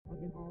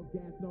all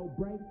gas, no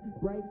brakes,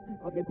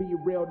 I can be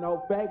real,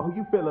 no fake. Who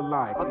you feeling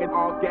like? Fucking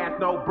all gas,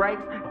 no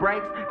brakes,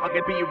 I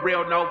can be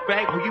real, no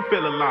fake. Who you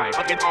feeling like?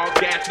 Fucking all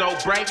gas, no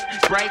brakes,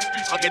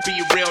 I can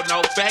be real,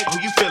 no fake. Who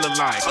you feeling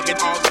like? Fucking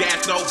all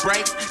gas, no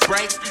brakes,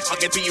 I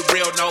can be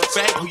real, no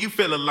fake. Who you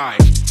feeling like?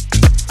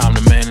 I'm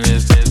the man in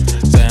this,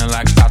 sound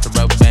like about to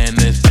rubber band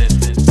this.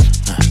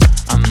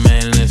 I'm the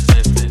man in this,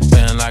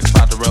 sound like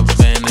about to rubber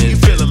band this. Who you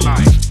feeling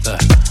like?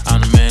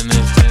 I'm the man in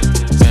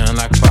this, sound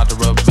like about to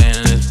rubber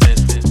band this.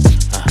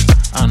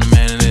 I'm the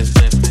man in this,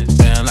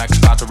 sound like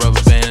about to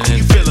rubber band this. Who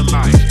you feeling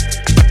like?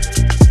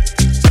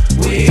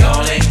 We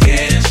only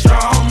getting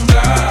stronger.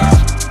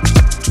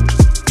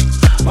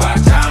 Our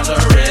times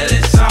are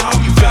really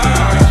somber.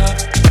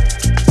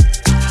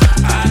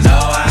 I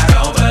know I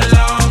don't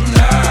belong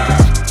there,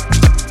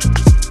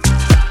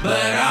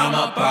 but I'm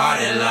a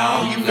party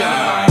longer. Who you feeling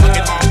like?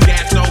 Fucking all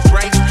gas, no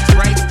brakes,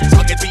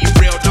 I can be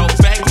real, no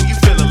fake. Who you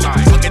feeling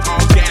like? Fucking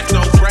all gas,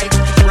 no brakes,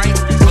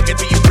 I can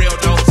be real,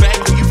 no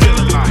fake. Who you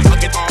feeling like?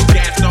 Fucking all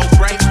gas, no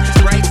brakes,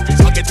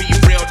 I can be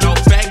real, no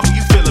fake. Who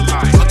you feeling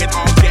like? Fucking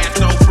all gas,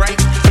 no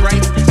brakes,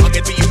 I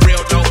can be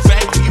real, no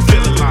fake. Who you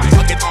feeling like?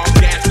 Fucking all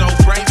gas, no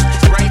brakes,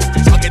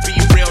 I can be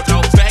real, no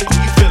fake. Who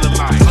you feeling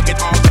like? Fucking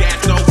all gas,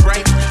 no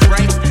brakes,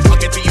 I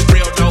can be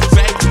real, no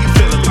fake. Who you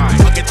feeling like?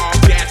 Fucking all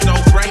gas, no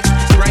brakes,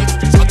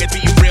 I can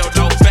be real,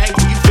 no fake.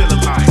 Who you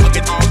feeling like?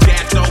 Fucking all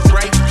gas, no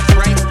brakes,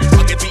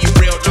 I can be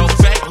real, no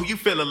fake. Who you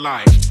feeling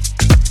like?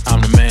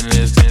 I'm the man in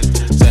this,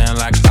 sound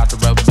like about to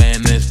rubber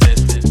band this.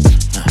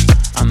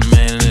 I'm the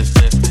man in this,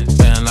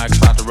 sound like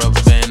about to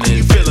rubber band Who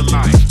you this. feeling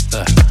like?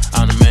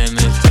 I'm the man in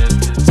this,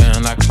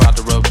 sound like about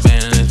to rubber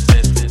band this.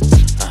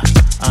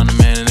 I'm the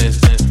man in this,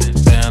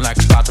 sound like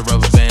about to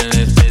rubber band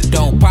this.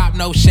 Don't pop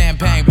no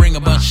champagne, bring a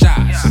bunch of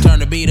shots. Turn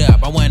the beat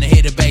up, I wanna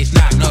hit the bass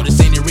knock. Know the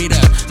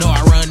senorita, know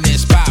I run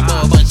this spot.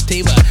 Blow a bunch of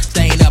Tiva,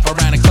 staying up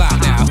around the clock.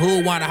 Now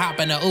who wanna hop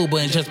in the Uber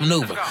and just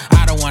maneuver?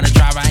 I don't wanna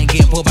drive, I ain't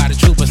getting pulled by the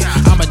troopers.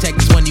 I'ma take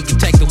this one, you can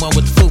take the one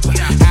with the fupa.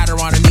 Had her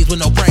on her knees with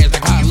no prayers,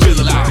 like Who you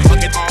feeling like?